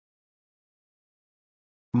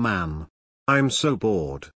man. I'm so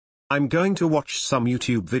bored. I'm going to watch some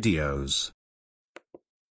YouTube videos.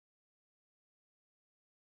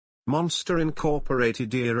 Monster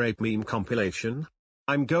Incorporated Ear Ape Meme Compilation.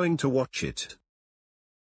 I'm going to watch it.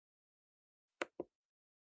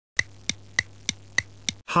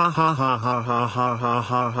 Ha ha ha ha ha ha ha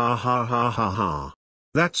ha ha ha ha ha ha.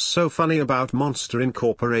 That's so funny about Monster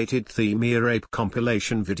Incorporated theme Ear Ape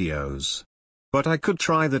compilation videos. But I could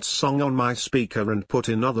try that song on my speaker and put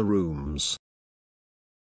in other rooms.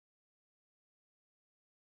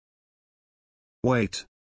 Wait.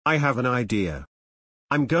 I have an idea.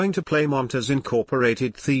 I'm going to play Monsters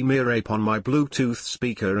Incorporated theme Ear Ape on my Bluetooth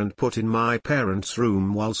speaker and put in my parents'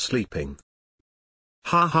 room while sleeping.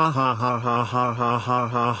 Ha ha ha ha ha ha ha ha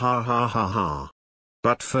ha ha ha ha ha.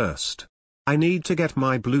 But first, I need to get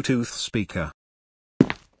my Bluetooth speaker.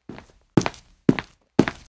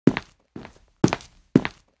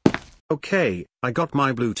 Okay, I got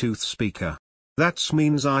my Bluetooth speaker. That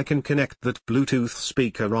means I can connect that Bluetooth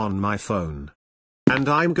speaker on my phone. And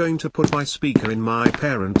I'm going to put my speaker in my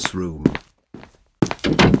parents' room.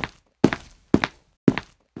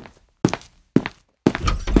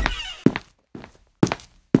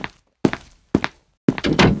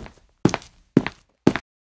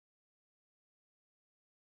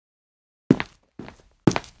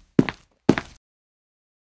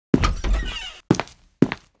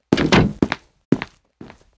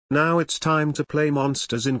 Now it's time to play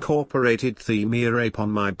Monsters Incorporated theme Ear Ape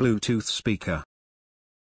on my Bluetooth speaker.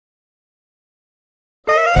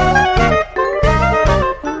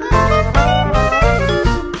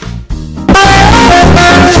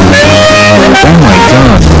 Oh my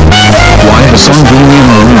god. Why is the song being in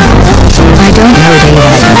my room? I don't know,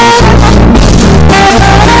 David.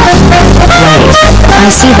 Wait,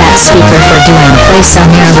 I see that speaker for doing play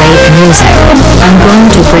some Ear Ape music. I'm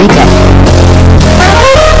going to break it.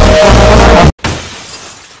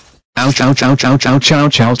 Ouch ouch ouch ouch ouch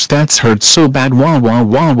ouch ouch, that's hurt so bad. Wah wah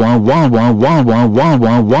wah wah wah wah wah wah wah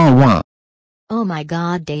wah wah wah. Oh my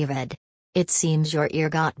god, David. It seems your ear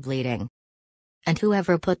got bleeding. And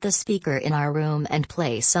whoever put the speaker in our room and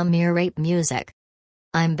play some Ear Ape music.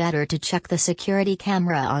 I'm better to check the security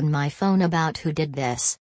camera on my phone about who did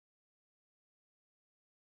this.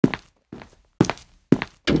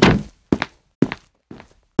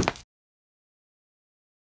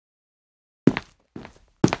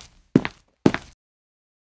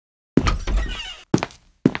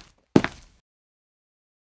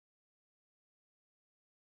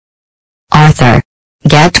 Arthur,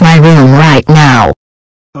 get my room right now.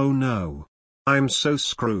 Oh no. I'm so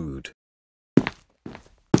screwed.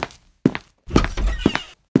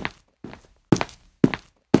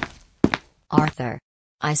 Arthur,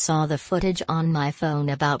 I saw the footage on my phone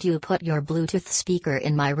about you put your Bluetooth speaker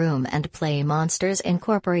in my room and play Monsters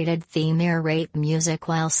Incorporated theme Ear Ape music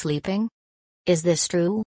while sleeping? Is this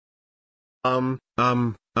true?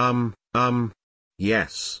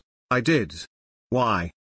 Yes. I did.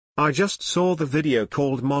 Why? I just saw the video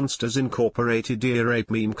called Monsters Incorporated Ear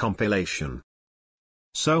Ape Meme Compilation.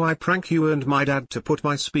 So I prank you and my dad to put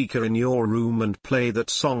my speaker in your room and play that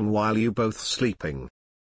song while you both sleeping.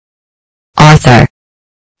 Arthur,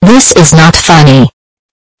 this is not funny.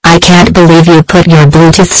 I can't believe you put your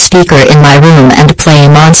Bluetooth speaker in my room and play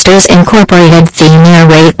Monsters Incorporated theme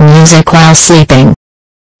Ear Ape music while sleeping.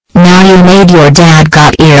 Now you made your dad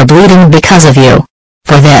got ear bleeding because of you.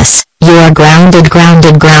 For this, you are grounded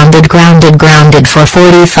for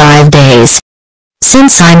 45 days.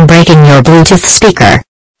 Since I'm breaking your Bluetooth speaker.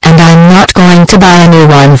 And I'm not going to buy a new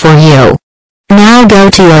one for you. Now go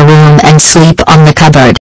to your room and sleep on the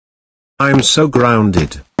cupboard. I'm so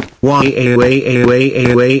grounded.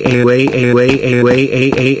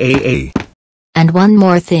 And one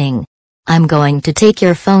more thing. I'm going to take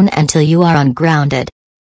your phone until you are ungrounded.